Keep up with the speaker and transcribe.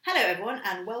Hello everyone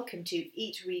and welcome to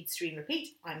Eat, Read, Stream,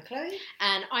 Repeat. I'm Chloe.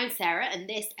 And I'm Sarah, and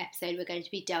this episode we're going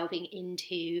to be delving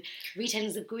into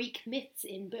retellings of Greek myths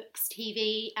in books,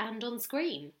 TV and on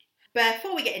screen.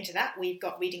 Before we get into that, we've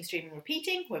got Reading, Streaming,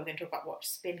 Repeating, where we're going to talk about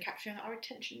what's been capturing our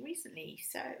attention recently.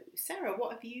 So, Sarah,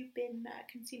 what have you been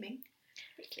consuming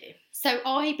quickly? So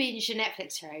I binged a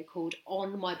Netflix show called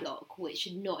On My Block, which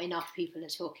not enough people are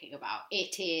talking about.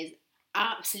 It is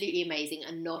absolutely amazing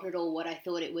and not at all what I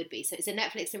thought it would be. So it's a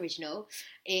Netflix original.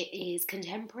 It is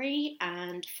contemporary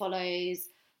and follows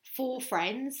 4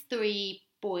 friends, 3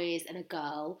 boys and a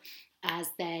girl, as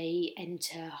they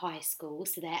enter high school.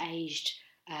 So they're aged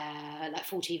like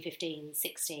 14, 15,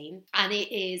 16. And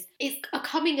it's a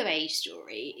coming of age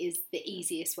story is the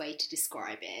easiest way to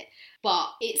describe it.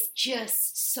 But it's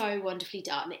just so wonderfully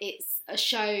done. It's a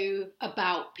show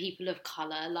about people of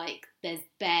colour. Like, there's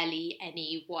barely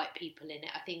any white people in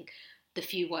it. I think the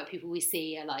few white people we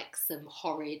see are like some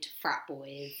horrid frat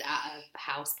boys at a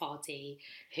house party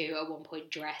who at one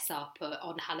point dress up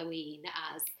on Halloween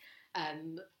as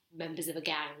members of a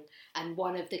gang. And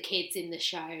one of the kids in the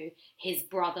show, his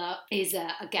brother is a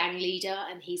gang leader,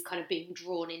 and he's kind of being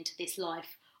drawn into this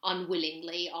life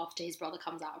unwillingly after his brother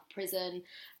comes out of prison.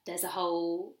 There's a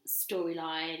whole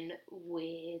storyline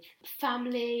with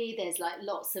family. There's like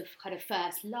lots of kind of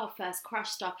first love, first crush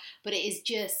stuff, but it is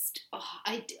just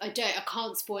I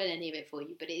can't spoil any of it for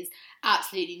you, but it is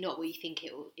absolutely not what you think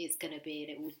it's going to be,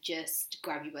 and it will just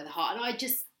grab you by the heart. And I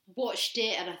just watched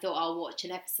it and I thought I'll watch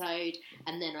an episode,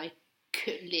 and then I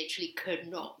could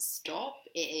not stop.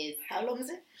 It is. How long is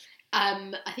it?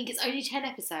 I think it's only 10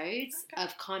 episodes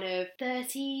of kind of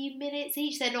 30 minutes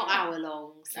each. They're not hour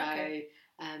long, so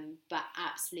but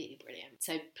absolutely brilliant.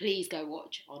 So please go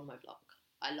watch On My Block.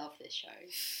 I love this show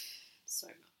so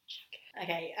much.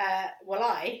 Okay, well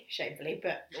I, shamefully,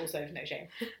 but also no shame,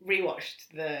 rewatched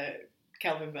the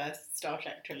Kelvinverse Star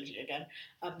Trek trilogy again.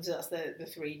 So that's the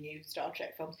 3 new Star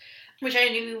Trek films, which I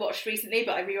only rewatched recently,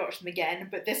 but I rewatched them again.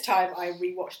 But this time I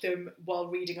rewatched them while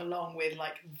reading along with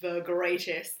like the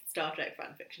greatest Star Trek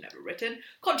fanfiction ever written.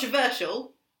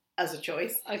 Controversial as a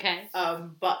choice. Okay.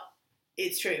 But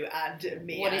it's true. And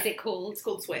what is it called? It's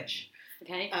called Switch.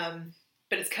 Okay.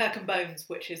 But it's Kirk and Bones,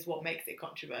 which is what makes it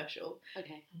controversial.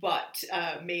 Okay. But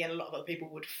me and a lot of other people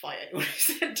would fight anyone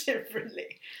who said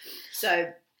differently.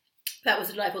 So that was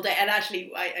a delightful day, and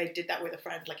actually I did that with a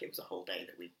friend. Like, it was a whole day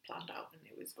that we planned out, and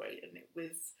it was great, and it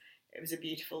was a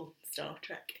beautiful Star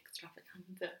Trek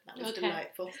extravaganza. That was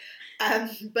delightful.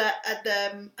 But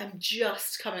I'm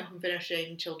just coming from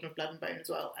finishing Children of Blood and Bone as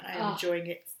well, and I am enjoying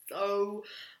it so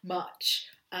much.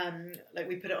 Like,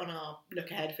 we put it on our look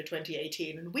ahead for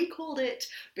 2018, and we called it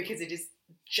because it is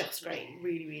just great.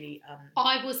 Really, really.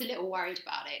 I was a little worried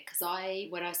about it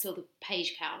because when I saw the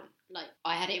page count, like,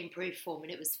 I had it in proof form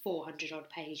and it was 400 odd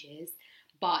pages,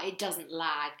 but it doesn't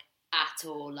lag at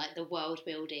all. Like, the world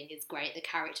building is great, the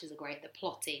characters are great, the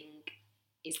plotting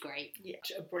is great. Yeah,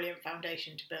 a brilliant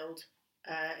foundation to build.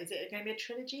 Is it going to be a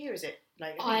trilogy, or is it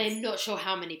like? I'm not sure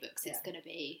how many books it's going to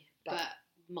be, but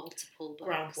multiple books.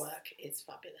 Groundwork is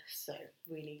fabulous. So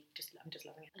really, I'm just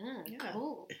loving it.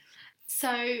 Cool.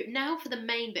 So now for the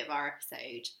main bit of our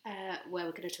episode, where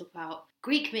we're going to talk about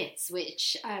Greek myths,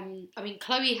 which, I mean,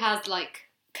 Chloe has, like,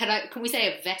 can we say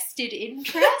a vested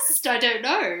interest? I don't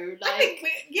know. Like, I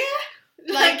think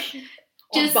like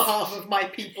on behalf of my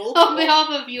people. On behalf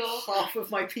of your... Half of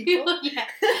my people. Yeah.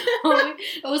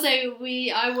 Also,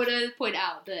 I want to point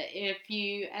out that if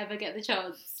you ever get the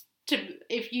chance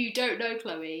if you don't know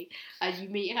Chloe and you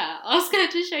meet her, ask her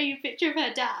to show you a picture of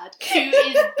her dad, who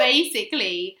is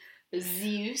basically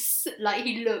Zeus. Like,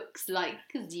 he looks like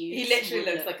Zeus. He literally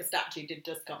looks like a statue did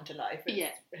just come to life.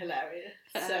 It's hilarious.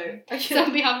 So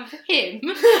on behalf of him,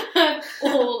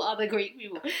 all other Greek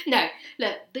people. No,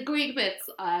 look, the Greek myths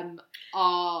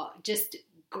are just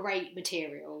great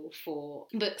material for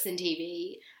books and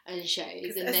TV and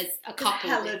shows, and there's a couple.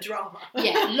 Hella drama.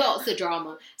 Yeah, lots of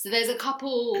drama. So there's a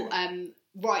couple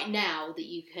right now that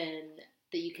you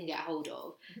can get hold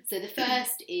of. So the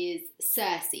first is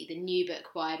Circe, the new book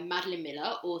by Madeline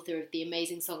Miller, author of The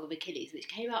Amazing Song of Achilles, which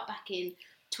came out back in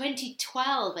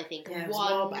 2012, I think,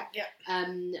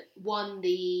 and won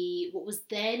the what was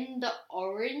then the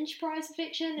Orange Prize for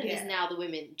Fiction, and is now the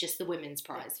Women's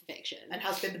Prize for Fiction, and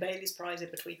has been the Bailey's Prize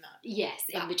in between that. Yes,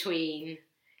 in between.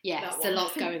 Yeah, so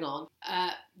lots going on.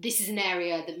 This is an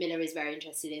area that Miller is very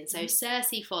interested in. So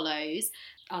Circe follows,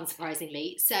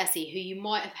 unsurprisingly, Circe, who you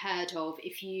might have heard of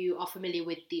if you are familiar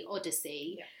with the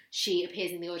Odyssey. Yeah. She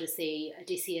appears in the Odyssey.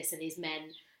 Odysseus and his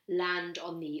men land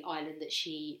on the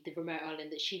remote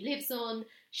island that she lives on.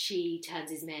 She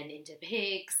turns his men into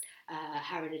pigs.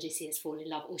 her and Odysseus fall in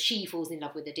love, or she falls in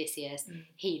love with Odysseus, Mm.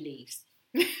 he leaves.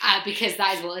 Because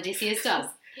that is what Odysseus does.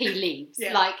 He leaves.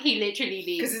 Yeah. Like, he literally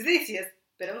leaves. Because Odysseus,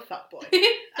 bit of a fuckboy.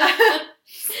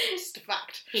 Just a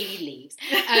fact. He leaves.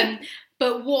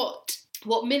 But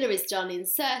what Miller has done in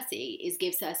Circe is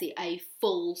give Circe a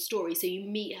full story. So you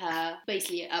meet her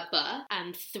basically at birth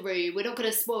and through, we're not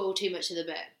going to spoil too much of the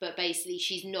book, but basically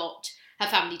she's not, her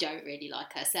family don't really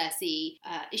like her. Circe,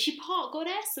 is she part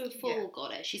goddess or full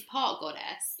goddess? She's part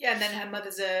goddess. Yeah, and then her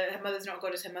mother's not a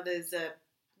goddess, her mother's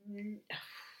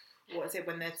what is it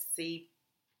when they see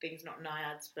things, not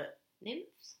naiads, but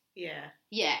Nymphs? yeah.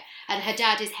 Yeah, and her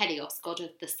dad is Helios, god of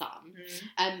the sun.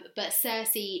 Mm. But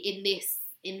Circe in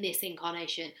this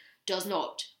incarnation does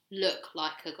not look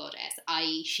like a goddess,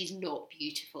 i.e. she's not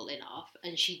beautiful enough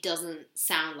and she doesn't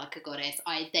sound like a goddess.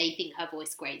 They think her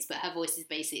voice grates, but her voice is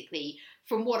basically,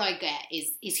 from what I get,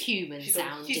 is human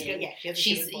sounding.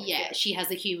 She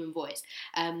has a human voice.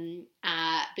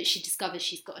 But she discovers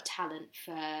she's got a talent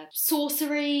for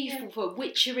sorcery, for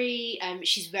witchery.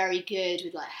 She's very good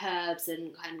with like herbs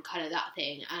and kind of that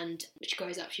thing. And she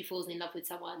grows up, she falls in love with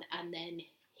someone, and then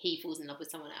he falls in love with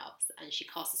someone else, and she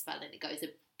casts a spell and it goes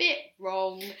a bit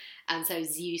wrong, and so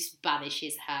Zeus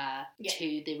banishes her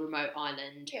to the remote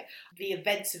island. Yeah. The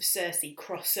events of Circe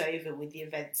cross over with the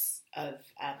events of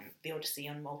the Odyssey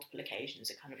on multiple occasions.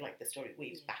 It kind of like the story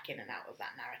weaves back in and out of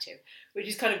that narrative, which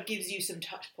is kind of gives you some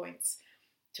touch points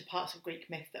to parts of Greek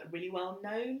myth that are really well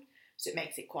known. So it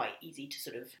makes it quite easy to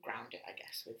sort of ground it, I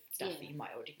guess, with stuff that you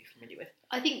might already be familiar with.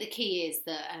 I think the key is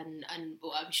that, and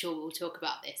I'm sure we'll talk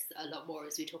about this a lot more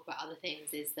as we talk about other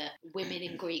things, is that women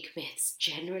in Greek myths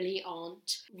generally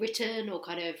aren't written or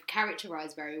kind of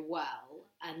characterised very well.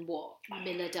 And what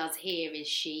Miller does here is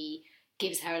she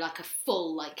gives her like a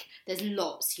full, like, there's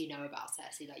lots you know about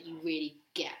Circe, like you really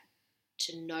get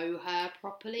to know her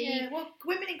properly. Yeah, well,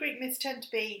 women in Greek myths tend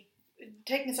to be,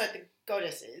 taking aside the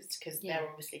goddesses, because they're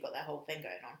obviously got their whole thing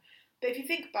going on. But if you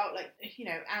think about, like, you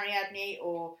know, Ariadne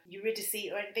or Eurydice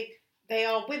or anything, they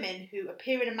are women who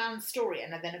appear in a man's story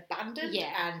and are then abandoned,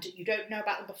 and you don't know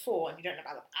about them before and you don't know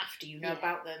about them after. You know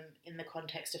about them in the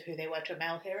context of who they were to a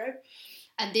male hero.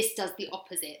 And this does the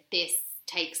opposite. This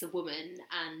takes a woman,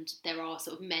 and there are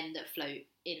sort of men that float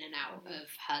in and out of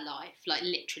her life, like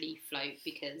literally float,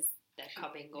 because they're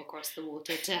coming across the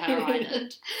water to her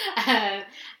island,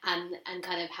 and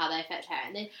kind of how they affect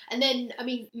her. And then I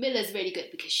mean, Miller's really good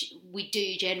because we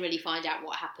do generally find out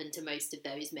what happened to most of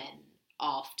those men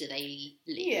after they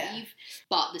leave,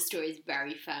 but the story is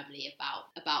very firmly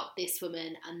about this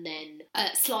woman. And then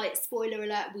slight spoiler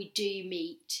alert, we do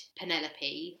meet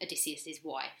Penelope, Odysseus'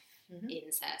 wife,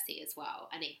 in Circe as well,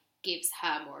 and it gives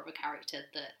her more of a character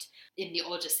that in the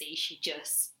Odyssey she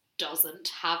just doesn't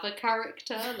have a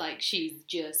character. Like, she's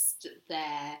just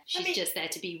there. She's just there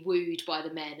to be wooed by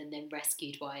the men and then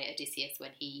rescued by Odysseus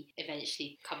when he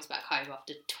eventually comes back home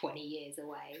after 20 years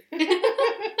away.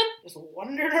 Just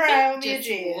wandering around the Just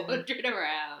Aegean. wandering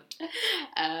around.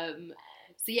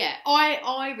 So yeah,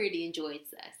 I really enjoyed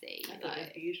Circe. I think it was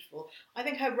beautiful. I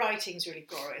think her writing's really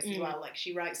glorious as well. Like,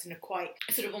 she writes in a quite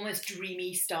sort of almost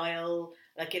dreamy style.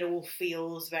 Like, it all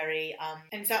feels very, and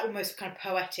it's that almost kind of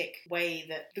poetic way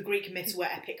that the Greek myths were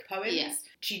epic poems. Yeah.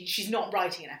 She's not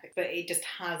writing an epic, but it just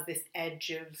has this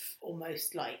edge of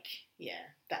almost like,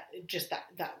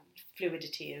 that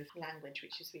fluidity of language,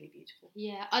 which is really beautiful.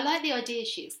 Yeah, I like the idea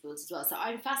she explores as well. So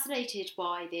I'm fascinated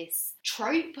by this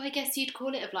trope, I guess you'd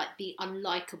call it, of like the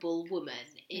unlikable woman,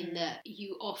 in that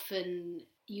you often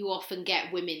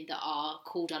get women that are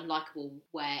called unlikable,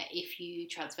 where if you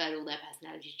transferred all their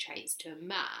personality traits to a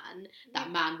man,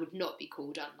 that man would not be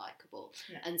called unlikable.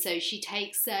 No. And so she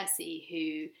takes Circe,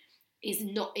 who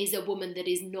is a woman that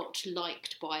is not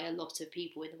liked by a lot of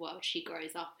people in the world. She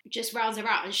grows up, just rounds her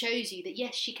out and shows you that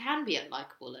yes, she can be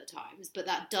unlikable at times, but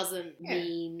that doesn't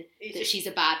mean that she's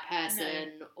a bad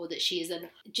person, or that she is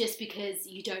just because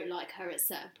you don't like her at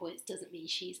certain points doesn't mean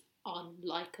she's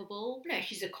unlikable. No,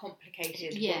 she's a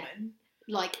complicated woman.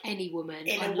 Like any woman.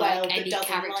 In a world that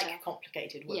doesn't like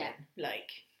complicated women. Yeah. Like,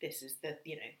 this is that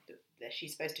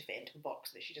she's supposed to fit into a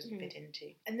box that she doesn't fit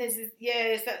into. And there's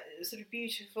that sort of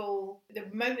beautiful, the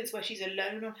moments where she's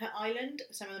alone on her island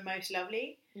are some of the most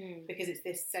lovely, because it's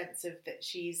this sense of that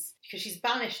because she's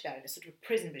banished there in a sort of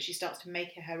prison, but she starts to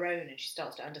make it her own, and she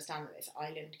starts to understand that this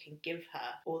island can give her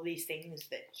all these things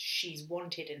that she's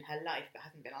wanted in her life but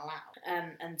hasn't been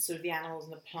allowed. And sort of the animals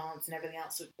and the plants and everything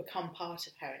else sort of become part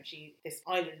of her, and this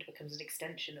island becomes an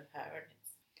extension of her.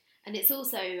 And it's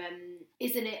also,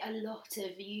 isn't it, a lot of,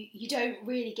 you don't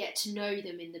really get to know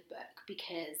them in the book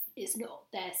because it's not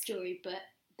their story, but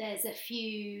there's a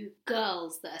few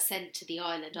girls that are sent to the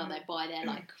island, aren't they, by their,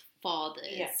 like,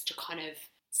 fathers to kind of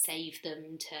save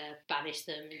them, to banish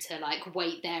them, to like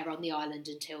wait there on the island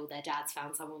until their dad's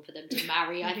found someone for them to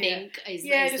marry, I think is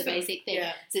the basic thing.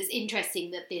 So it's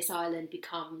interesting that this island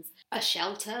becomes a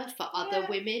shelter for other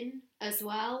women as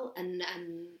well, and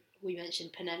we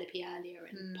mentioned Penelope earlier,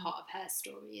 and part of her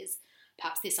story is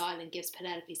perhaps this island gives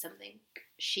Penelope something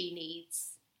she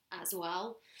needs as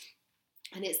well.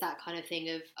 And it's that kind of thing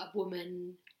of a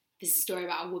woman. This is a story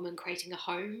about a woman creating a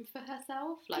home for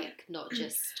herself, like not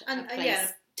just a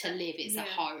place to live. It's a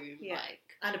home, like,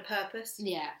 and a purpose.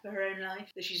 For her own life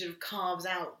that she sort of carves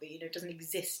out. That doesn't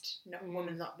exist. No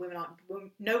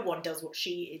one does what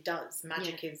she does.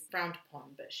 Magic is frowned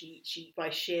upon, but she by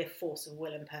sheer force of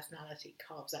will and personality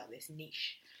carves out this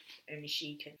niche only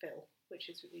she can fill, which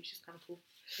is kind of cool.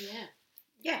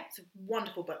 Yeah, it's a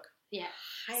wonderful book. Yeah,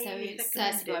 so it's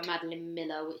Circe by Madeline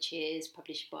Miller, which is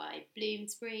published by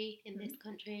Bloomsbury in this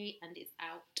country, and it's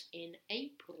out in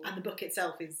April. And the book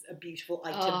itself is a beautiful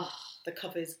item. The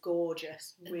cover is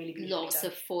gorgeous, really beautiful. Lots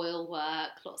of foil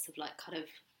work, lots of like kind of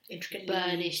intricate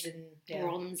burnished and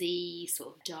bronzy,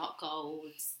 sort of dark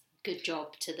golds. Good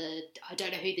job to I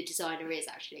don't know who the designer is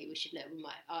actually. We should look.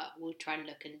 We'll try and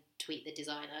look and tweet the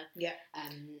designer. Yeah.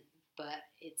 But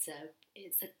it's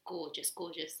a gorgeous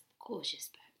book.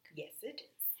 Yes, it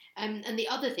is. And the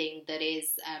other thing that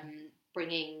is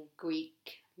bringing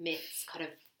Greek myths kind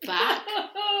of back,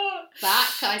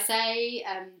 I say,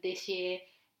 this year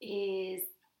is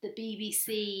the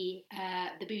BBC,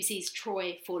 the BBC's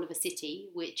Troy, Fall of a City,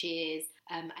 which is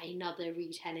another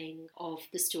retelling of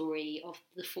the story of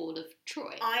the fall of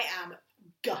Troy. I am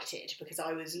gutted because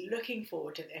I was looking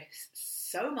forward to this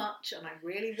so much, and I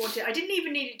really wanted. I didn't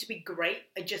even need it to be great.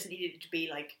 I just needed it to be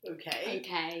like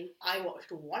okay. I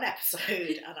watched one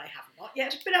episode, and I have not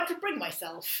yet been able to bring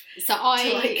myself. So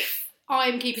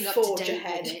I'm keeping up to date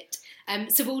with it.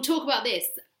 So we'll talk about this,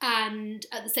 and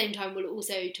at the same time, we'll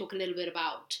also talk a little bit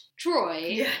about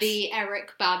Troy, the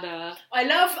Eric Bana. I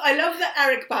love that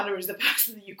Eric Bana is the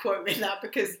person that you quote in that,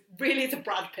 because really it's a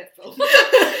Brad Pitt film.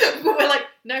 But we're like,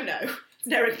 no, it's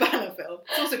an Eric Bana film.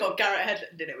 It's also got Garrett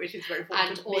Hedlund in it, which is very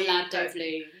important. And Orlando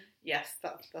Bloom. Yes,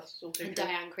 that's also and true.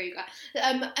 Diane Kruger.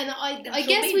 And I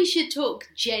guess we should talk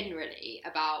generally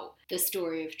about the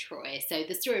story of Troy. So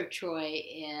the story of Troy,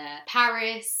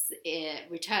 Paris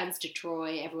returns to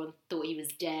Troy. Everyone thought he was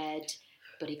dead,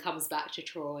 but he comes back to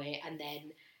Troy, and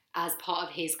then as part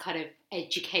of his kind of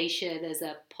education as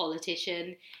a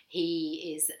politician,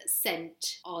 he is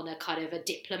sent on a kind of a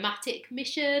diplomatic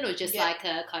mission, or just like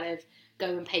a kind of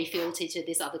go and pay fealty to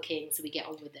this other king so we get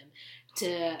on with them,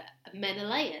 to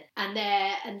Menelaus.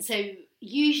 And so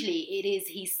usually it is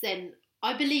he's sent,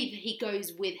 I believe he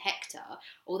goes with Hector,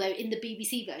 although in the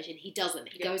BBC version he doesn't.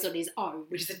 He goes on his own.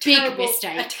 Which is a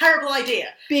mistake. A terrible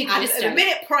idea. Mistake. And the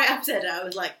minute prior I said it, I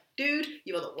was like, dude,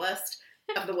 you are the worst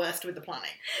of the worst with the planning.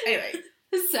 Anyway.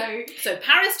 So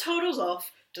Paris totals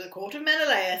off to the court of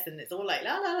Menelaus, and it's all like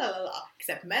la la la la la.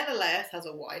 Except Menelaus has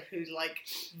a wife who's like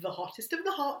the hottest of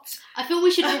the hot. I feel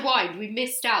we should rewind. We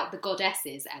missed out the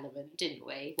goddesses element, didn't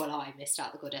we? Well, I missed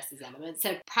out the goddesses element.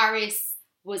 So Paris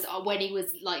was, when he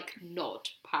was like not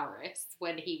Paris,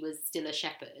 when he was still a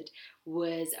shepherd,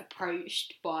 was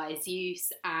approached by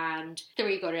Zeus and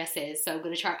three goddesses. So I'm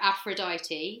going to try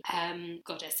Aphrodite,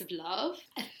 goddess of love,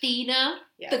 Athena,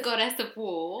 the goddess of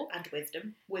war, and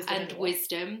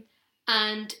wisdom,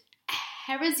 and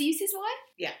Hera, Zeus's wife?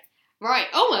 Yeah. Right.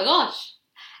 Oh my gosh.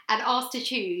 And asked to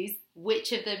choose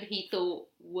which of them he thought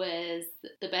was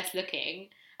the best looking.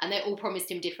 And they all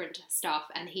promised him different stuff.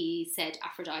 And he said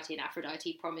Aphrodite, and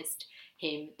Aphrodite promised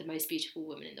him the most beautiful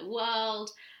woman in the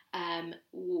world. And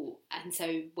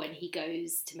so when he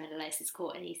goes to Menelaus'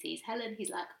 court and he sees Helen, he's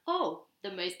like, oh,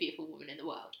 the most beautiful woman in the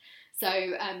world.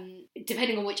 So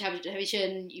depending on which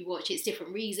adaptation you watch, it's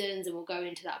different reasons, and we'll go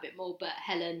into that a bit more. But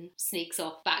Helen sneaks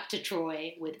off back to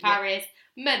Troy with Paris.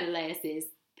 Yeah. Menelaus is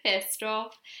pissed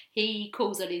off. He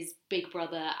calls on his big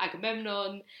brother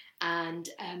Agamemnon, and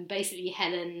basically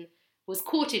Helen was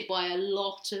courted by a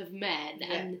lot of men.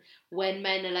 Yeah. And when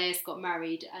Menelaus got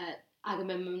married,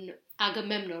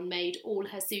 Agamemnon made all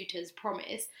her suitors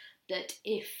promise that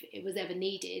if it was ever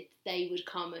needed, they would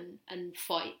come and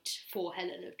fight for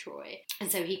Helen of Troy. And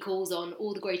so he calls on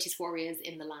all the greatest warriors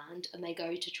in the land, and they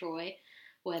go to Troy,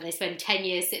 where they spend 10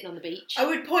 years sitting on the beach. I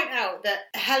would point out that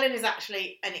Helen is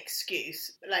actually an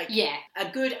excuse, a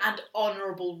good and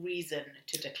honourable reason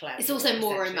to declare. It's also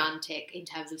more romantic in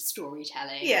terms of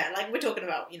storytelling. Yeah, like we're talking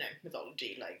about,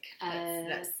 mythology,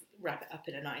 let's wrap it up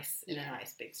in a nice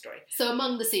big story. So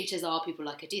among the suitors are people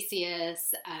like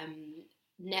Odysseus,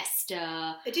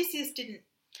 Nestor. Odysseus didn't.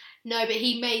 No, but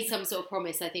he made some sort of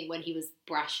promise, I think, when he was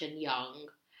brash and young.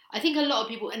 I think a lot of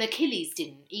people, and Achilles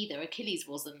didn't either. Achilles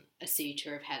wasn't a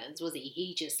suitor of Helen's, was he?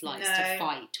 He just likes to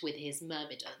fight with his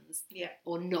myrmidons. Yeah.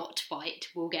 Or not fight.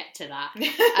 We'll get to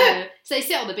that. So they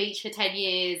sit on the beach for 10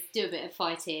 years, do a bit of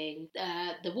fighting.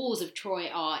 The walls of Troy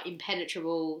are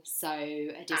impenetrable, so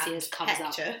Odysseus comes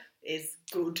up. Hector is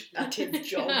good at his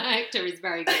job. Hector is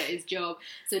very good at his job.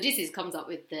 So Odysseus comes up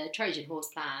with the Trojan horse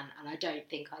plan, and I don't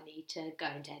think I need to go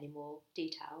into any more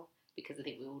detail, because I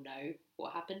think we all know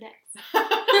what happened next.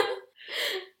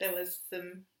 There was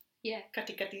some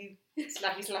cutty,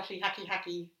 slashy,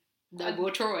 hacky. No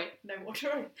more Troy. No more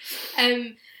Troy.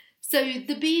 So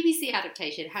the BBC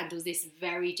adaptation handles this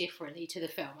very differently to the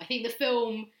film. I think the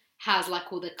film has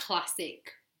like all the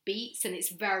classic beats, and it's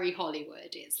very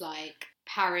Hollywood. It's like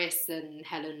Paris and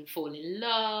Helen fall in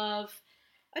love.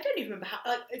 I don't even remember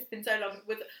how. It's been so long.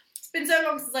 It's been so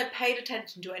long since I paid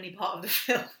attention to any part of the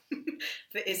film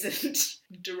that isn't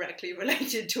directly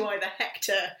related to either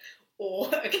Hector or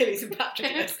Achilles and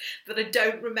Patroclus that I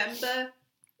don't remember.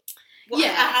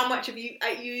 How much of you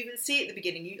even see at the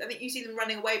beginning? I think you see them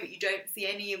running away, but you don't see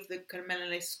any of the kind of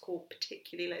Menelaus court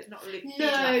particularly. Like, it's not really.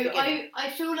 No, I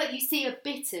feel like you see a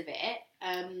bit of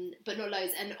it, but not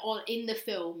loads. And in the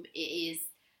film, it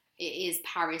is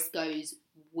Paris goes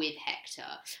with Hector,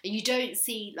 and you don't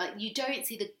see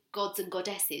the gods and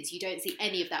goddesses. You don't see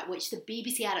any of that, which the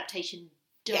BBC adaptation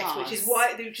does. Yes,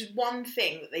 which is one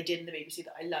thing that they did in the BBC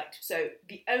that I liked. So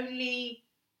the only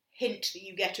hint that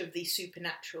you get of the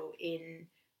supernatural in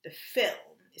the film,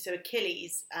 so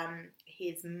Achilles,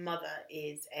 his mother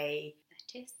is a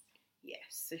Thetis. Yes,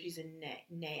 so she's a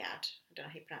naiad. I don't know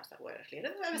how you pronounce that word actually. I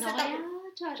don't know if I've ever said that word.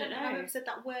 I don't know if I've ever said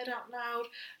that word out loud.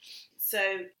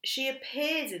 So she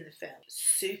appears in the film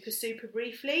super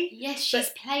briefly. Yes, she's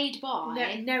played by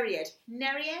Nereid.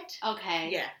 Nereid?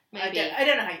 Okay. Yeah. Maybe. I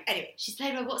don't know how. Anyway, she's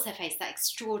played by what's her face? That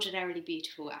extraordinarily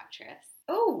beautiful actress.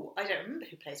 Oh, I don't remember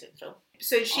who plays her in the film.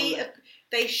 So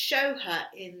they show her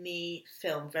in the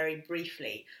film very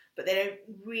briefly, but they don't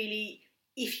really.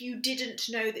 If you didn't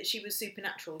know that she was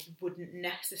supernatural, you wouldn't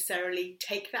necessarily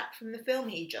take that from the film.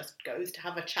 He just goes to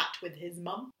have a chat with his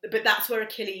mum. But that's where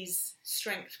Achilles'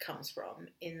 strength comes from,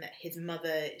 in that his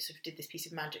mother sort of did this piece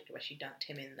of magic where she dunked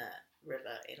him in the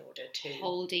river in order to...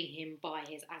 Holding him by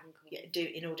his ankle. Yeah,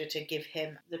 in order to give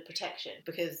him the protection.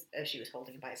 Because she was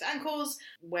holding him by his ankles,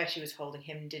 where she was holding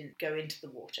him didn't go into the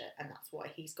water, and that's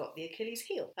why he's got the Achilles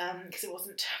heel. Because it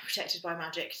wasn't protected by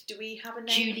magic. Do we have a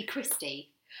name? Julie Christie.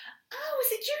 Oh,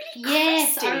 is it Julie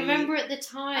Yes, Christie? I remember at the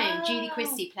time. Julie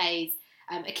Christie plays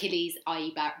Achilles,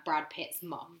 i.e. Brad Pitt's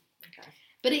mum. Okay.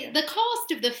 But the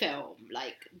cast of the film,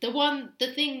 like,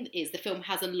 the thing is, the film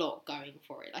has a lot going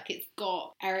for it. Like, it's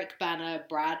got Eric Bana,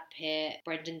 Brad Pitt,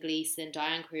 Brendan Gleeson,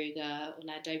 Diane Kruger,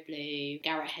 Orlando Bloom,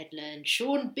 Garrett Hedlund,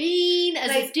 Sean Bean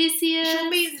as Odysseus. Sean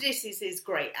Bean's Odysseus is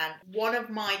great, and one of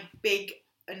my big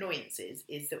annoyances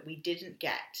is that we didn't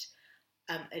get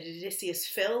an Odysseus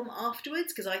film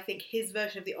afterwards, because I think his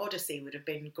version of the Odyssey would have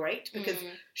been great, because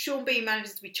Sean Bean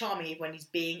manages to be charming even when he's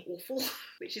being awful,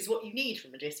 which is what you need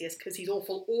from Odysseus, because he's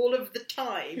awful all of the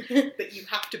time, but you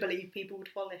have to believe people would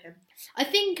follow him. I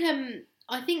think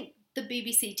the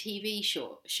BBC TV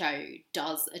show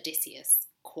does Odysseus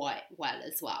quite well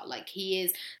as well. Like, he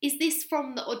is this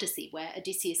from the Odyssey where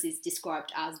Odysseus is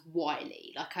described as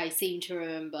wily? Like, I seem to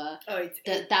remember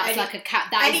that's like a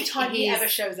cat. Anytime he ever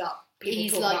shows up,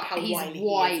 he's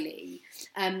wily.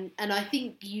 And I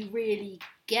think you really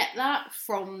get that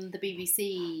from the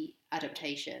BBC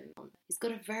adaptation. He's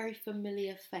got a very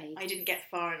familiar face. I didn't get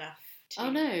far enough. Oh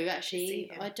no,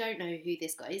 actually, I don't know who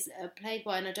this guy is. Played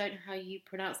by, and I don't know how you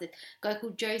pronounce it, a guy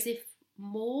called Joseph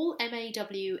Mawle,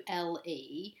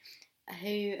 Mawle,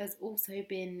 who has also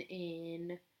been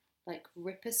in like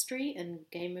Ripper Street and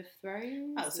Game of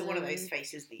Thrones. Oh, so one of those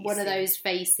faces that you One of those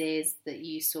faces that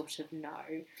you sort of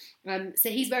know. So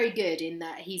he's very good in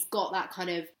that he's got that kind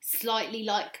of slightly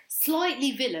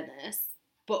villainous,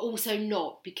 but also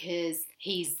not, because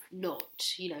he's not,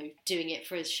 doing it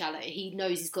for his shallow. He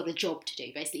knows he's got a job to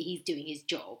do. Basically, he's doing his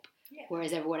job. Yeah.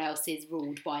 Whereas everyone else is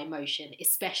ruled by emotion,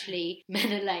 especially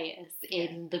Menelaus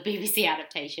in the BBC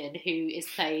adaptation, who is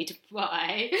played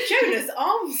by Jonas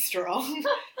Armstrong,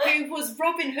 who was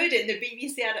Robin Hood in the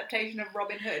BBC adaptation of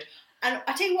Robin Hood. And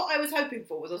I tell you what I was hoping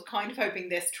for, I was kind of hoping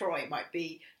this Troy might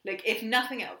be, like, if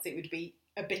nothing else, it would be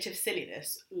a bit of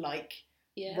silliness, like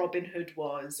Robin Hood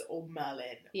was, or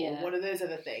Merlin, or one of those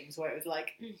other things where it was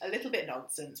like a little bit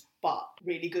nonsense, but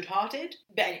really good-hearted.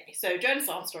 But anyway, so Jonas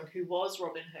Armstrong, who was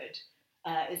Robin Hood,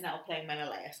 is now playing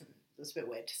Menelaus, and it's a bit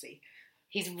weird to see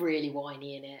He's really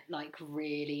whiny in it, like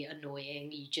really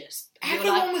annoying.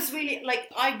 Everyone was really, like,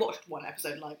 I watched one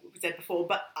episode, like we said before,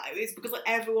 but it was because like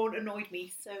everyone annoyed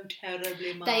me so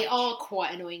terribly much. They are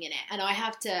quite annoying in it, and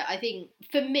I think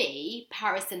for me,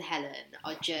 Paris and Helen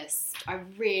I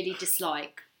really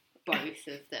dislike both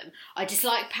of them. I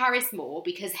dislike Paris more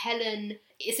because Helen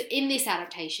is, in this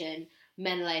adaptation,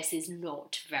 Menelaus is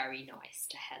not very nice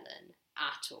to Helen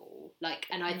at all. Like,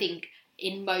 and I think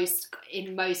in most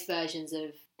versions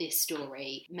of this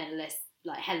story, Menelaus,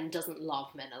 like, Helen doesn't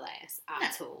love Menelaus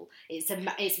at all.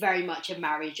 It's very much a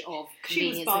marriage of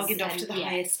convenience. She was bargained off to the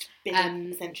highest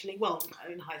bidder, essentially. Well,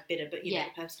 not the highest bidder, but you know,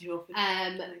 the person who offered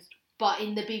the most. But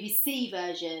in the BBC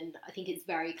version, I think it's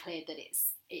very clear that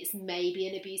it's maybe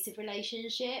an abusive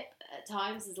relationship at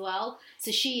times as well. So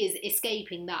she is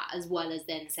escaping that as well as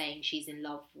then saying she's in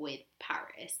love with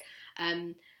Paris.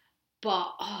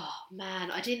 But, oh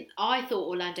man, I thought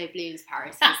Orlando Bloom's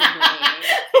Paris was annoying.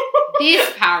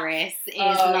 This Paris is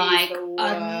like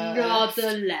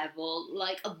another level,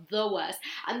 like the worst.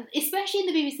 And especially in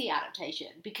the BBC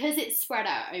adaptation, because it's spread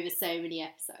out over so many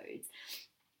episodes,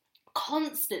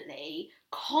 constantly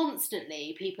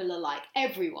people are like,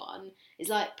 everyone is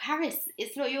like, Paris,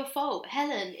 it's not your fault.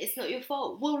 Helen, it's not your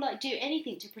fault. We'll like do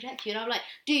anything to protect you. And I'm like,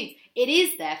 dude, it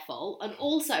is their fault. And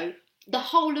also, the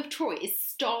whole of Troy is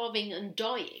starving and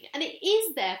dying, and it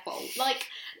is their fault. Like,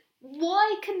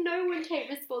 why can no one take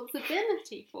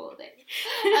responsibility for this?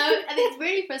 And it's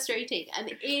really frustrating.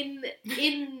 And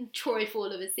in Troy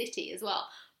Fall of a City as well,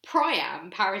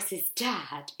 Priam, Paris's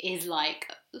dad, is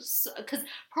like, because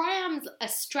Priam's a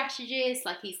strategist,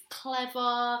 like he's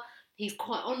clever, he's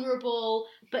quite honourable,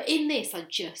 but in this I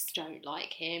just don't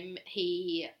like him.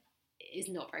 He is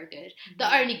not very good.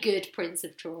 The only good Prince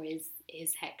of Troy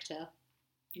is Hector.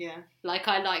 Yeah. Like,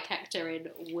 I like Hector in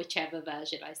whichever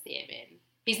version I see him in.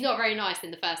 He's not very nice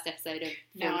in the first episode of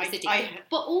Fall of the City.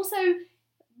 But also,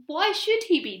 why should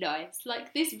he be nice?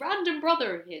 Like, this random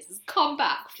brother of his has come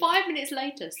back 5 minutes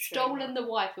later, stolen the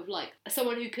wife of, like,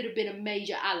 someone who could have been a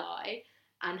major ally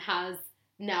and has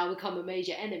now become a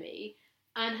major enemy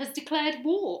and has declared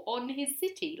war on his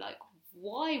city. Like,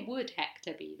 why would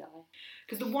Hector be there?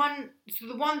 Because the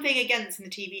one thing against in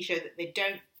the TV show that they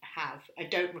don't have, I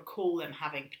don't recall them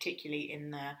having particularly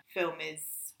in the film, is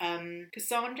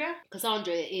Cassandra.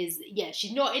 Cassandra is,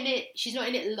 she's not in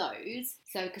it loads.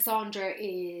 So Cassandra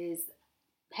is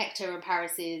Hector and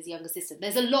Paris's younger sister.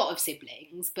 There's a lot of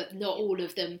siblings, but not all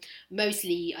of them.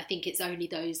 Mostly, I think it's only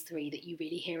those three that you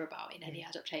really hear about in any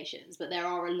adaptations. But there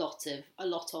are a lot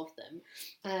of them.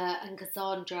 And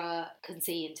Cassandra can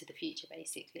see into the future,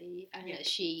 basically, and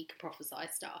she can prophesy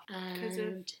stuff. Because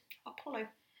of Apollo,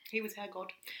 he was her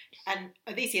god. And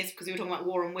Odysseus, because we were talking about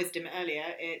war and wisdom earlier,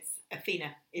 it's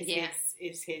Athena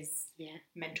is his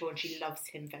mentor, and she loves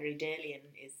him very dearly, and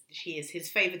she is his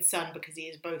favoured son because he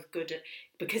is both good at,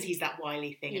 because he's that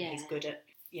wily thing, and he's good at,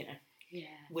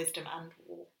 wisdom and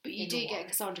war. But you do get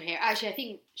Cassandra here. Actually, I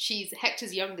think she's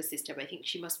Hector's younger sister, but I think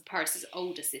she must be Paris's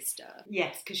older sister.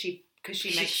 Yes, because she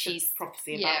makes a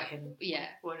prophecy about him. Yeah.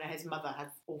 When his mother has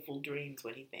awful dreams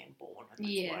when he's being born, and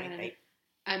that's why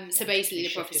they... so basically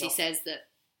the prophecy says that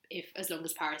as long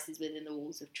as Paris is within the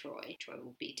walls of Troy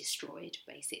will be destroyed,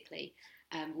 basically,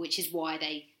 which is why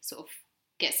they sort of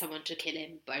get someone to kill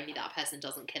him, but only that person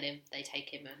doesn't kill him. They take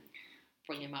him and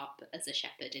bring him up as a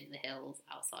shepherd in the hills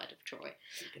outside of Troy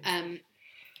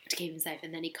to keep him safe,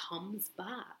 and then he comes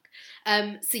back.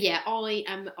 I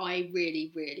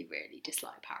really, really, really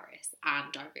dislike Paris,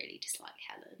 and I really dislike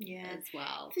Helen as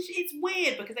well. It's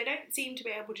weird because they don't seem to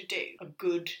be able to do a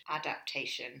good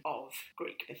adaptation of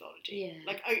Greek mythology.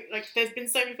 Yeah. Like there's been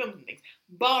so many films and things,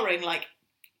 barring like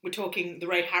we're talking the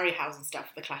Ray Harryhausen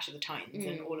stuff, the Clash of the Titans,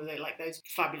 and all of the like those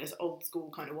fabulous old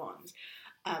school kind of ones,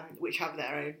 which have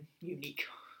their own unique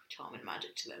charm and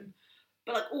magic to them.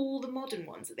 But like all the modern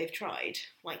ones that they've tried,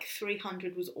 like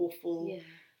 300 was awful. Yeah.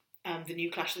 The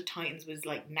new Clash of the Titans was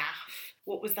like naff.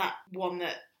 What was that one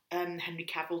that Henry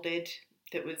Cavill did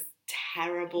that was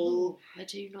terrible? Ooh, I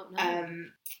do not know.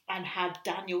 And had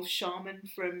Daniel Sharman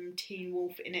from Teen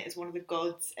Wolf in it as one of the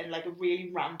gods, and like a really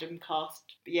random cast.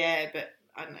 Yeah, but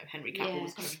I don't know, Henry Cavill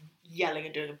was kind of yelling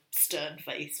and doing a stern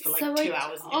face for like 2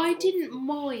 hours. I didn't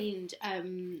mind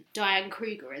Diane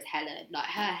Kruger as Helen. Like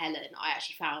her Helen, I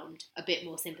actually found a bit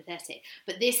more sympathetic.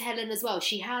 But this Helen as well,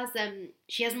 she has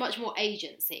much more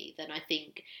agency than I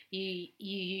think you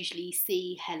usually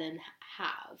see Helen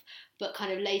have. But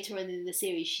kind of later on in the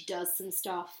series, she does some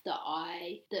stuff that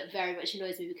very much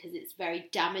annoys me because it's very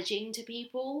damaging to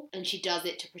people, and she does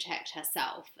it to protect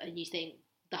herself. And you think,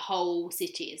 the whole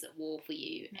city is at war for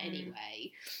you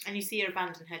anyway. And you see her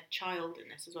abandon her child in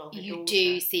this as well. You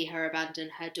do see her abandon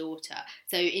her daughter.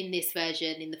 So in this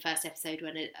version, in the first episode,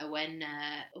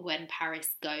 when Paris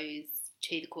goes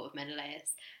to the court of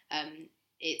Menelaus,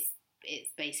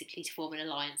 it's basically to form an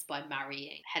alliance by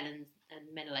marrying Helen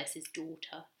and Menelaus'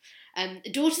 daughter.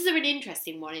 Daughters are an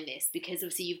interesting one in this because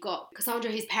obviously you've got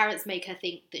Cassandra, whose parents make her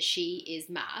think that she is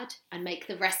mad and make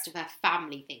the rest of her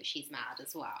family think she's mad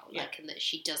as well, and that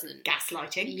she doesn't...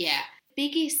 Gaslighting. Yeah.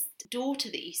 Biggest daughter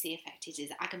that you see affected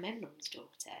is Agamemnon's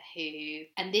daughter, who...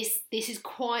 And this is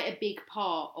quite a big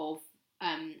part of...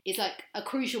 it's like a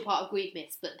crucial part of Greek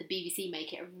myths, but the BBC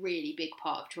make it a really big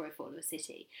part of Troy Fall of a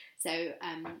City. So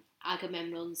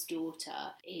Agamemnon's daughter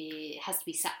has to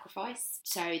be sacrificed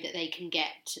so that they can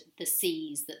get the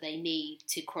seas that they need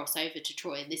to cross over to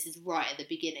Troy. And this is right at the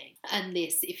beginning. And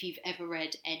this, if you've ever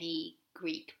read any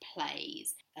Greek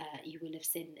plays, you will have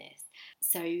seen this.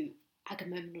 So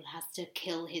Agamemnon has to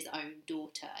kill his own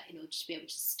daughter in order to be able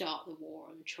to start the war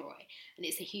on Troy. And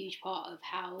it's a huge part of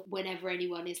how, whenever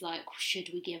anyone is like, should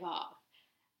we give up?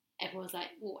 Everyone's like,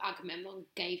 well, Agamemnon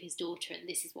gave his daughter, and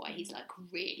this is why he's like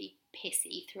really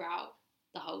pissy throughout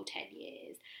the whole 10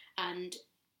 years. And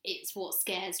it's what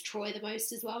scares Troy the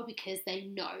most as well, because they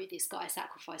know this guy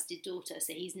sacrificed his daughter,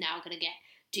 so he's now going to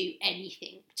do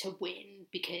anything to win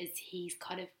because he's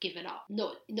kind of given up.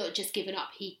 Not just given up,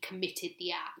 he committed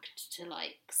the act to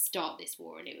like start this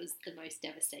war, and it was the most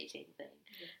devastating thing.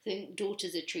 Yeah. So I think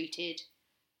daughters are treated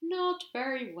not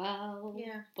very well.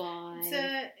 Yeah.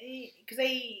 Because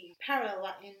they parallel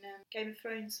that in Game of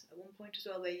Thrones at one point as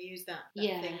well. They use that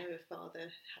thing of a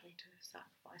father having to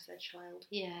sacrifice their child.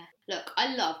 Yeah. Look,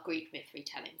 I love Greek myth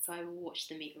retelling, so I will watch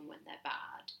them even when they're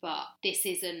bad. But this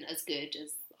isn't as good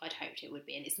as I'd hoped it would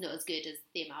be, and it's not as good as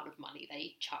the amount of money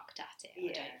they chucked at it, I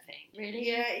don't think. Really?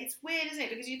 Yeah, it's weird, isn't it?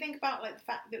 Because you think about like the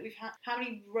fact that we've had how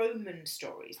many Roman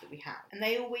stories that we have, and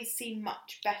they always seem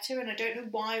much better, and I don't know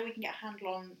why we can get a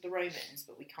handle on the Romans,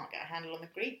 but we can't get a handle on the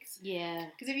Greeks. Yeah.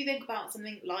 Because if you think about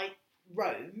something like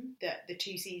Rome, the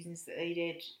 2 seasons that they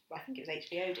did, I think it was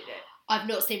HBO did it. I've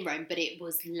not seen Rome, but it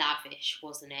was lavish,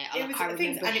 wasn't it? I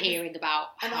remember hearing about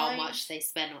how much they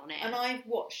spent on it. And I've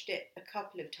watched it a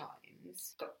couple of times.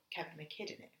 It's got Kevin McKidd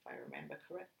in it, if I remember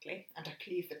correctly, and I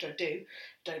believe that I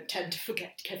don't tend to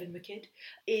forget Kevin McKidd,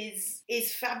 is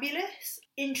fabulous,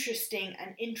 interesting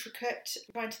and intricate.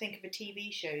 I'm trying to think of a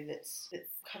TV show that's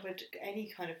covered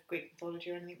any kind of Greek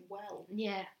mythology or anything well.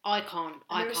 Yeah, I can't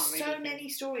There are so many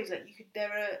stories, like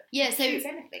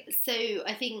anything. So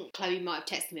I think Chloe might have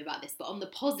texted me about this, but on the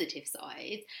positive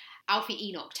side, Alfie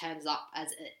Enoch turns up as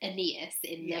Aeneas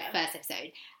in the first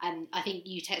episode, and I think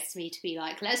you texted me to be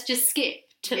like, let's just skip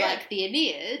to like the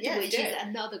Aeneid, which is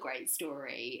another great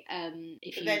story. Then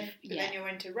you're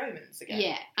into Romans again.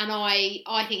 Yeah, and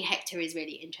I think Hector is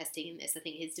really interesting in this. I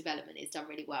think his development is done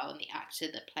really well, and the actor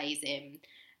that plays him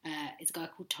is a guy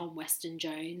called Tom Weston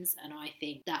Jones, and I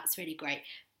think that's really great.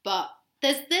 But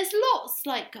there's lots,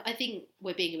 like, I think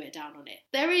we're being a bit down on it.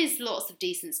 There is lots of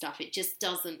decent stuff. It just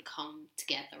doesn't come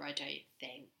together, I don't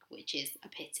think, which is a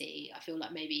pity. I feel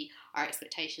like maybe our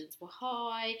expectations were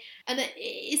high. And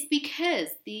it's because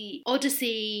the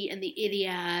Odyssey and the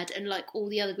Iliad and, like, all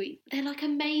the other Greek, they're, like,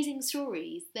 amazing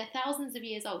stories. They're thousands of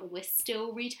years old and we're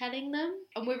still retelling them.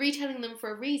 And we're retelling them for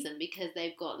a reason, because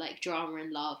they've got, like, drama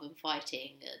and love and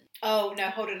fighting. Oh, no,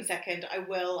 hold on a second. I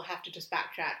will have to just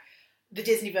backtrack. The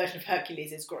Disney version of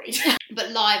Hercules is great.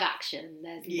 But live action,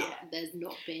 there's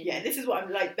not been... Yeah, this is what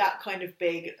I'm like, that kind of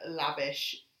big,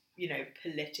 lavish,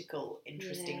 political,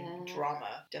 interesting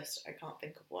drama. Just, I can't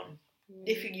think of one.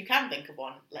 If you can think of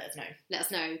one, let us know. Let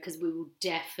us know, because we will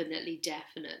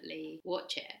definitely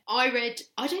watch it. I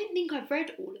don't think I've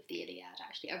read all of the Iliad,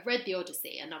 actually. I've read the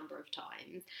Odyssey a number of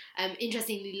times.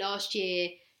 Interestingly, last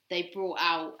year they brought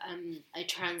out a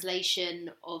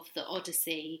translation of the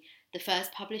Odyssey, the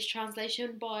first published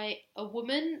translation by a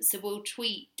woman. So we'll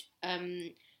tweet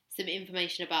some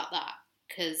information about that,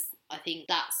 because I think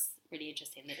that's really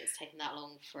interesting that it's taken that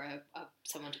long for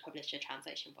someone to publish a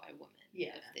translation by a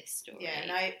woman of this story. Yeah,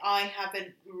 and I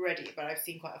haven't read it, but I've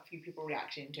seen quite a few people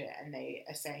reacting to it, and they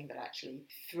are saying that actually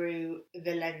through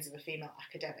the lens of a female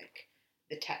academic,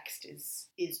 the text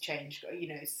is changed.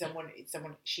 Someone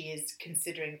she is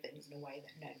considering things in a way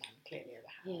that no man clearly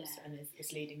ever has, and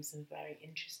is leading some very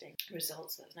interesting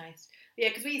results. So that's nice. But yeah,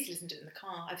 because we used to listen to it in the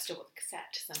car. I've still got the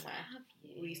cassette somewhere. Have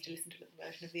you? We used to listen to the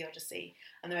version of the Odyssey,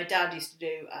 and then my dad used to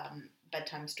do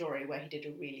bedtime story where he did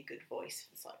a really good voice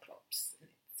for the Cyclops. And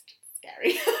it's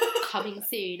scary. coming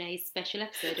soon, a special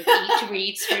episode of Each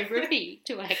Reads Through Repeat,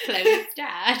 where Chloe's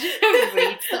dad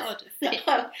reads the Odyssey.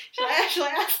 Shall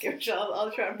I ask him?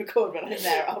 I'll try and record when I'm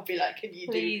there. I'll be like, can you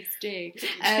Please do.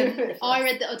 I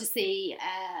read the Odyssey.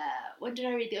 When did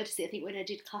I read the Odyssey? I think when I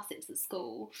did classics at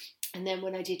school. And then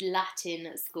when I did Latin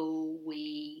at school,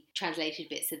 we translated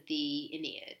bits of the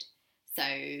Aeneid. So,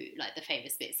 like the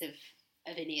famous bits of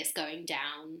Aeneas going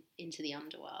down into the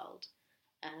underworld,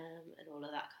 and all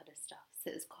of that kind of stuff. So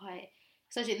it was quite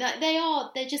exciting.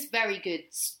 They're just very good,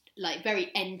 like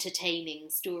very entertaining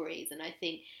stories. And I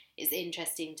think it's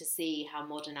interesting to see how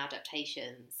modern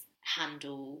adaptations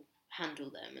handle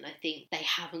them, and I think they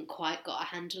haven't quite got a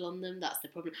handle on them. That's the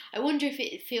problem. I wonder if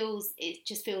it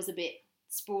just feels a bit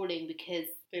sprawling because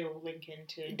they all link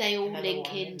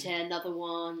into another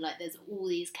one. Like there's all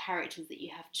these characters that you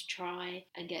have to try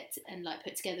and get and like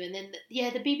put together, and then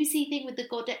the BBC thing with the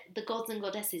gods and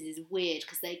goddesses is weird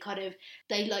because they're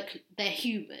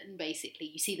human basically.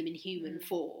 You see them in human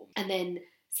form, and then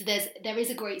so there is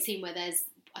a great scene where there's,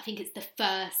 I think it's the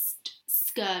first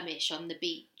skirmish on the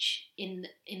beach in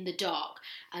the dark,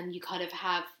 and you kind of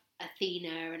have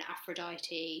Athena and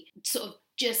Aphrodite sort of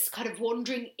just kind of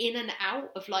wandering in and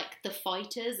out of like the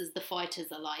fighters, as the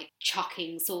fighters are like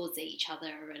chucking swords at each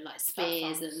other and like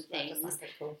spears and things,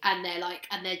 cool. and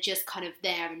they're just kind of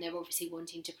there, and they're obviously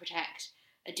wanting to protect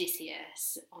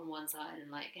Odysseus on one side,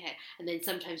 and like, and then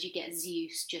sometimes you get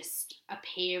Zeus just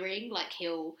appearing, like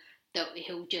he'll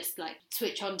just like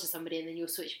switch on to somebody, and then you'll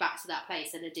switch back to that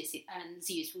place, and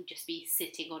Zeus will just be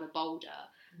sitting on a boulder,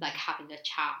 like having a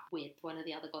chat with one of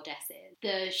the other goddesses.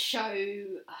 The show,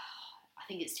 I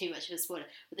think it's too much of a spoiler,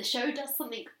 but the show does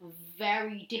something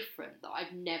very different that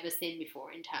I've never seen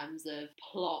before in terms of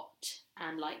plot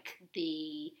and like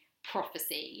the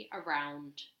prophecy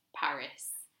around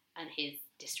Paris and his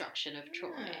destruction of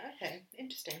Troy. Okay,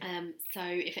 interesting. So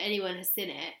if anyone has seen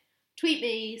it, tweet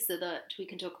me so that we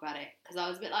can talk about it, because I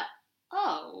was a bit like,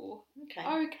 oh, okay.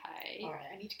 All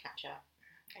right, I need to catch up.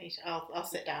 I'll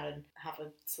sit down and have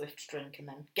a swift drink and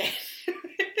then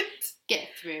get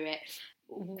through it.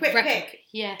 Quick pick.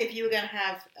 Yeah. If you were going to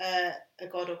have a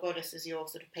god or goddess as your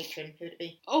sort of patron, who would it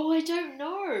be? Oh, I don't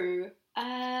know.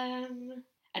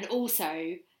 And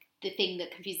also, the thing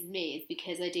that confuses me is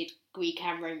because I did Greek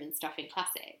and Roman stuff in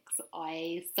classics,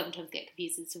 I sometimes get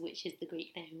confused as to which is the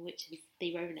Greek name and which is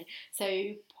the Roman name. So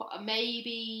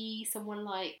maybe someone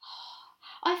like...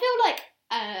 I feel like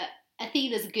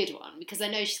Athena's a good one, because I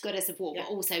know she's goddess of war, but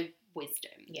also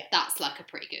wisdom. Yeah. That's like a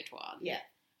pretty good one. Yeah.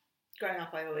 Growing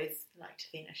up, I always liked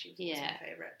Athena. She was my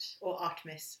favourite. Or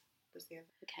Artemis was the other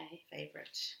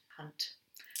favourite. Hunt,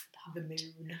 the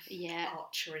moon,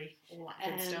 archery, all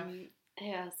that good stuff.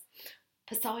 Yes.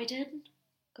 Poseidon,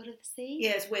 god of the sea.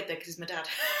 Yeah, it's weird though because he's my dad.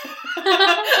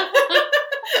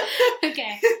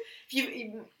 Okay.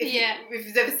 If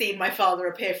you've ever seen my father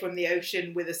appear from the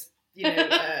ocean with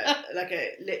like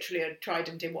literally a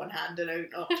trident in one hand and an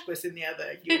octopus in the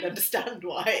other, you'd understand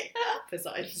why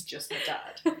Poseidon's just my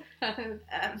dad.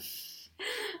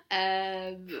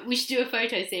 We should do a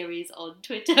photo series on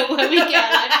Twitter where we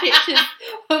get like pictures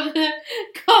of the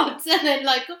gods, and then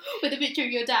like with a picture of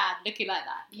your dad looking like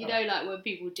that. You know, like when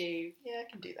people do. Yeah,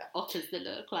 I can do that. Otters that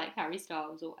look like Harry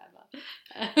Styles or whatever.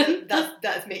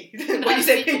 That's me. When you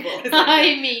say people,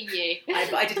 I mean you.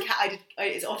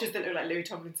 It's otters that look like Louis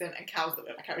Tomlinson and cows that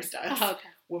look like Harry Styles. Oh, okay.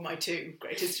 Were my two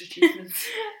greatest achievements,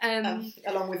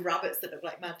 along with rabbits that look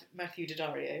like Matthew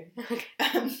Daddario.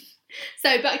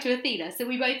 So back to Athena. So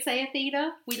we both say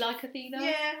Athena. We like Athena.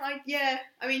 Yeah.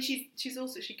 I mean, she's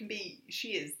also she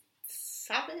is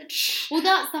savage. Well,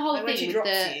 that's the whole thing with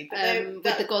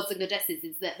the gods and goddesses,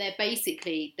 is that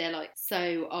they're like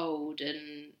so old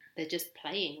and they're just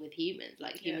playing with humans.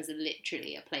 Like humans are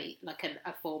literally a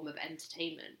form of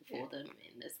entertainment for them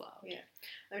in this world. Yeah,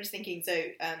 I'm just thinking. So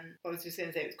I was just going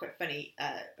to say it was quite funny.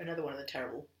 Another one of the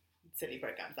terrible, silly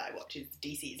programs that I watch is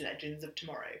DC's Legends of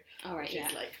Tomorrow. All right, which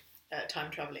is like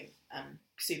time traveling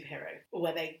superhero,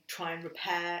 where they try and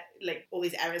repair, like all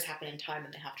these errors happen in time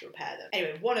and they have to repair them.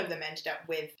 Anyway, one of them ended up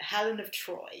with Helen of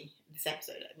Troy. This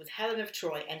episode was Helen of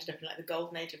Troy ended up in like the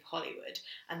golden age of Hollywood,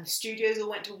 and the studios all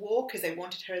went to war because they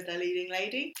wanted her as their leading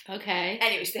lady. Okay.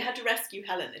 Anyway, so they had to rescue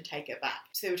Helen and take her back.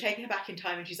 So they were taking her back in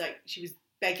time, and she was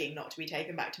begging not to be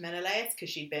taken back to Menelaus because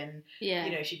she'd been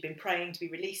praying to be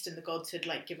released, and the gods had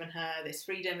like given her this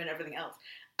freedom and everything else.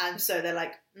 And so they're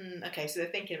like, okay, so they're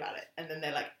thinking about it, and then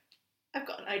they're like, I've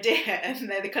got an idea, and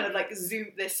they're kind of like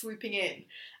they're swooping in,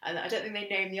 and I don't think they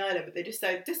name the island, but they just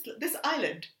said, this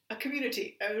island, a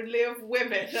community only of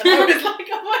women, and I was like,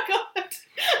 oh my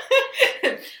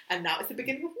god. And now it's the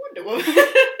beginning of Wonder Woman.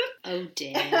 Oh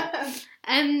dear.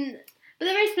 But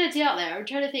there is plenty out there. I'm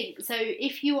trying to think. So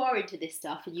if you are into this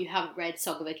stuff and you haven't read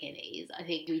Song of Achilles, I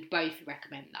think we'd both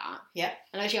recommend that. Yeah.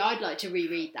 And actually, I'd like to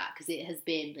reread that because it has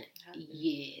been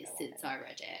years since I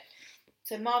read it.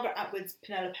 So Margaret Atwood's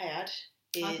Penelopead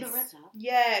is... I've not read that.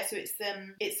 Yeah, so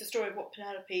it's the story of what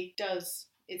Penelope does.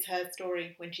 It's her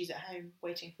story when she's at home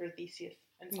waiting for Odysseus.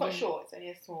 And it's quite short, it's only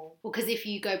a small... Well, because if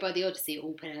you go by the Odyssey,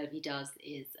 all Penelope does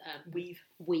is...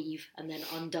 Weave, and then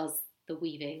undoes the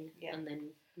weaving, and then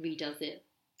redoes it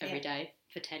every day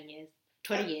for 10 years.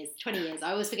 20 years.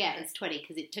 I always forget it's 20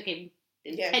 because it took him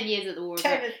 10 years at the war.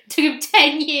 It took him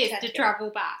 10 years to travel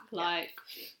back.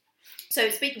 So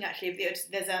speaking actually of the Odyssey,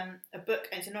 there's a book,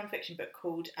 it's a non-fiction book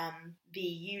called The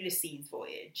Ulysses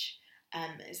Voyage.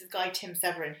 It's a guy, Tim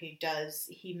Severin,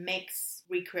 he makes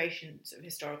recreations of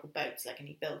historical boats, and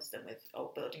he builds them with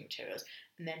old building materials,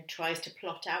 and then tries to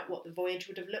plot out what the voyage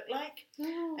would have looked like.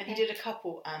 Oh, okay. And he did a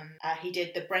couple. He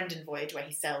did the Brendan voyage where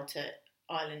he sailed to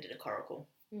Ireland in a coracle,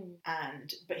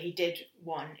 but he did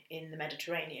one in the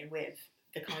Mediterranean with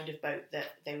the kind of boat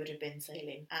that they would have been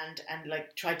sailing, and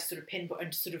tried to sort of pinpoint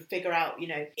and sort of figure out,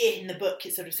 in the book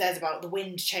it sort of says about the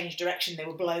wind changed direction, they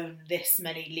were blown this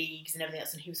many leagues and everything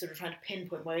else, and he was sort of trying to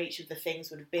pinpoint where each of the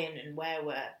things would have been, and where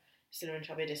were Scylla and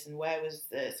Charybdis, and where was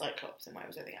the Cyclops, and where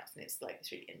was everything else, and it's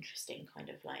this really interesting kind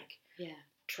of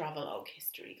travelogue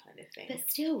history kind of thing. But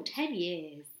still, 10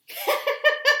 years.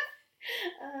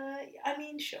 I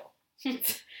mean, sure.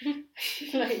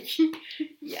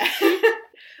 Yeah.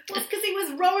 Well, it's because he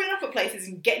was rolling up at places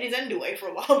and getting his end away for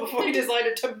a while before he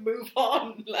decided to move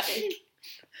on.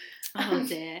 Oh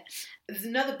dear. There's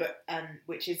another book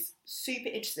which is super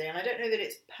interesting, and I don't know that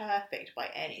it's perfect by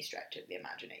any stretch of the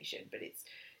imagination, but it's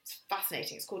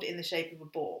fascinating. It's called In the Shape of a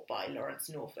Boar by Lawrence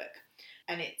Norfolk,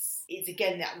 and it's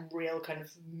again that real kind of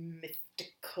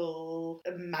mythical,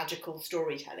 magical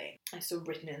storytelling. It's sort of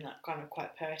written in that kind of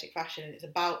quite poetic fashion, and it's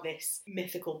about this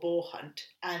mythical boar hunt,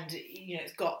 and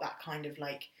it's got that kind of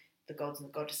the gods and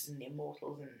the goddesses and the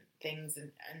immortals and things,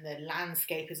 and the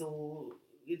landscape is all...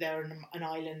 They're on an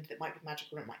island that might be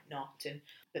magical and it might not,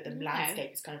 but the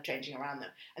landscape is kind of changing around them.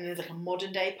 And there's a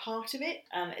modern day part of it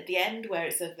at the end where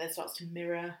it starts to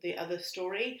mirror the other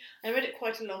story. I read it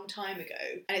quite a long time ago,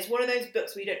 and it's one of those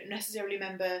books where you don't necessarily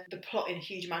remember the plot in a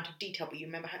huge amount of detail, but you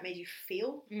remember how it made you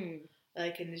feel.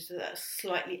 And just that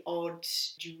slightly odd,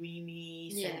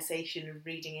 dreamy sensation of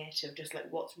reading it, of just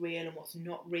what's real and what's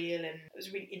not real, and it was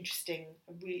a really interesting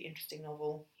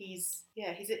novel. I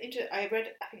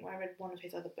think I read one of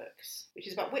his other books, which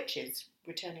is about witches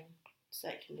returning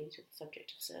circularly to the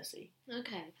subject of Circe.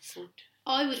 Okay.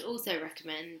 I would also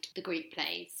recommend the Greek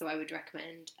plays, so I would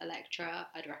recommend Electra,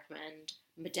 I'd recommend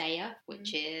Medea,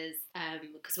 which is,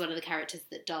 because one of the characters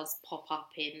that does pop up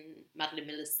in Madeline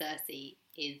Miller's Circe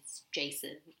is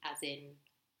Jason, as in,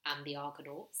 and the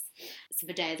Argonauts. So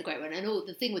Medea is a great one, and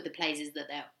the thing with the plays is that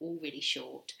they're all really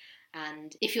short.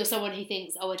 And if you're someone who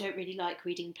thinks, I don't really like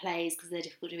reading plays because they're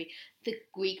difficult to read, the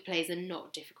Greek plays are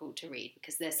not difficult to read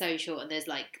because they're so short, and there's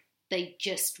they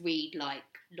just read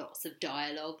lots of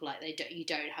dialogue. You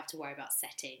don't have to worry about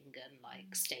setting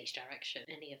and stage direction,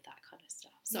 any of that kind of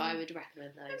stuff. So I would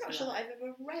recommend those. I'm not sure that I've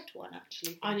ever read one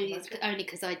actually. Only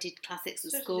because I did classics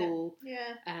at school.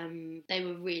 Yeah. They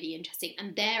were really interesting,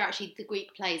 and they're actually the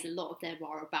Greek plays. A lot of them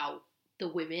are about the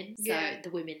women, so the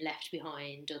women left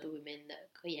behind, or the women that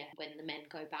when the men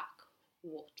go back,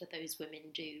 what do those women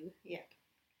do? Yeah.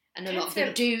 And a lot of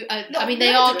them do.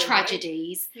 They are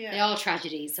tragedies. Right? Yeah. They are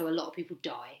tragedies, so a lot of people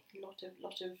die.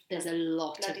 There's a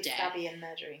lot of death. Stabby and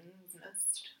murdering.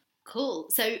 Cool.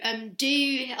 So, do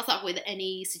hit us up with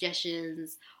any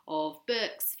suggestions of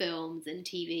books, films, and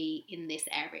TV in this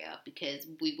area, because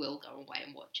we will go away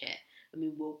and watch it. We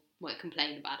won't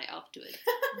complain about it afterwards,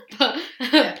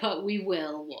 but we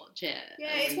will watch it. Yeah,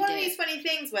 it's one of these funny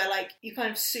things where you're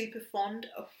kind of super fond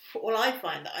of. Well, I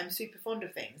find that I'm super fond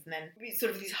of things, and then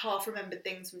sort of these half-remembered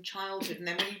things from childhood, and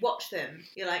then when you watch them,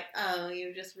 you're like, oh,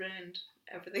 you just ruined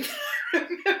everything I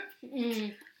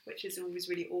remember, which is always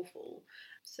really awful.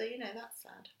 So that's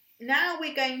sad. Now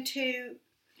we're going to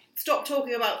stop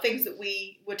talking about things that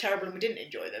we were terrible and we didn't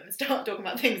enjoy them, and start talking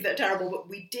about things that are terrible but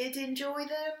we did enjoy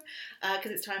them,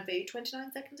 because it's time for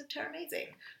 29 Seconds of Terror Amazing.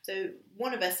 So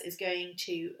one of us is going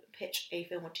to pitch a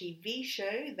film or TV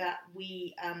show that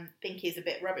we think is a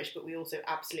bit rubbish but we also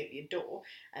absolutely adore,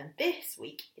 and this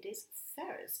week it is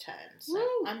Sarah's turn. So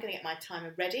I'm going to get my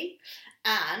timer ready,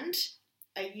 and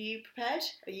are you prepared?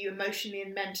 Are you emotionally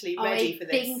and mentally ready for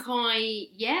this? I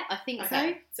think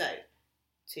so.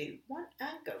 2, 1, and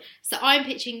go. So I'm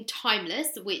pitching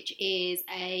Timeless, which is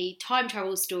a time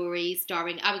travel story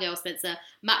starring Abigail Spencer,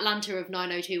 Matt Lanter of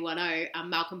 90210, and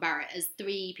Malcolm Barrett as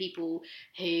 3 people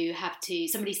who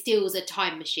somebody steals a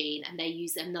time machine and they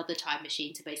use another time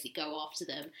machine to basically go after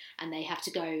them, and they have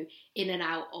to go in and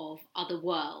out of other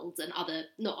worlds and other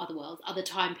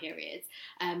time periods.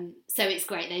 So it's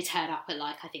great. They turn up at,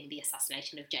 like, I think the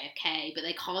assassination of JFK, but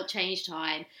they can't change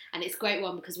time, and it's a great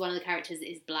one because one of the characters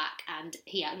is black and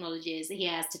he acknowledges he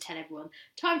has to tell everyone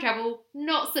time travel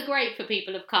not so great for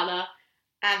people of colour.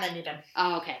 And then you're done.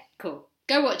 Oh, okay, cool.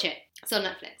 Go watch it. It's on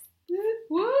Netflix.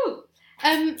 Woo!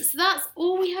 So that's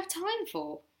all we have time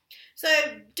for. So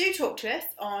do talk to us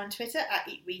on Twitter at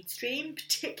EatReadStream,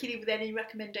 particularly with any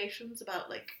recommendations about,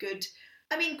 like, good,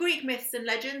 Greek myths and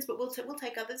legends, but we'll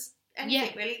take others.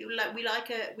 Anything really. We like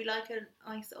a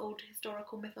nice old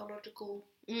historical mythological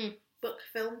book,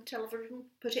 film, television.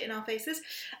 Put it in our faces.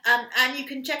 And you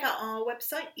can check out our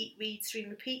website,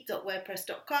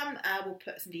 eatreadstreamrepeat.wordpress.com. We'll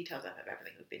put some details up of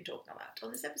everything we've been talking about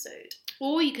on this episode.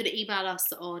 Or you could email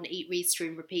us on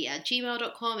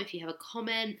eatreadstreamrepeat@gmail.com if you have a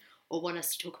comment or want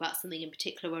us to talk about something in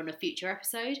particular on a future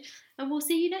episode. And we'll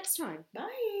see you next time.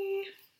 Bye.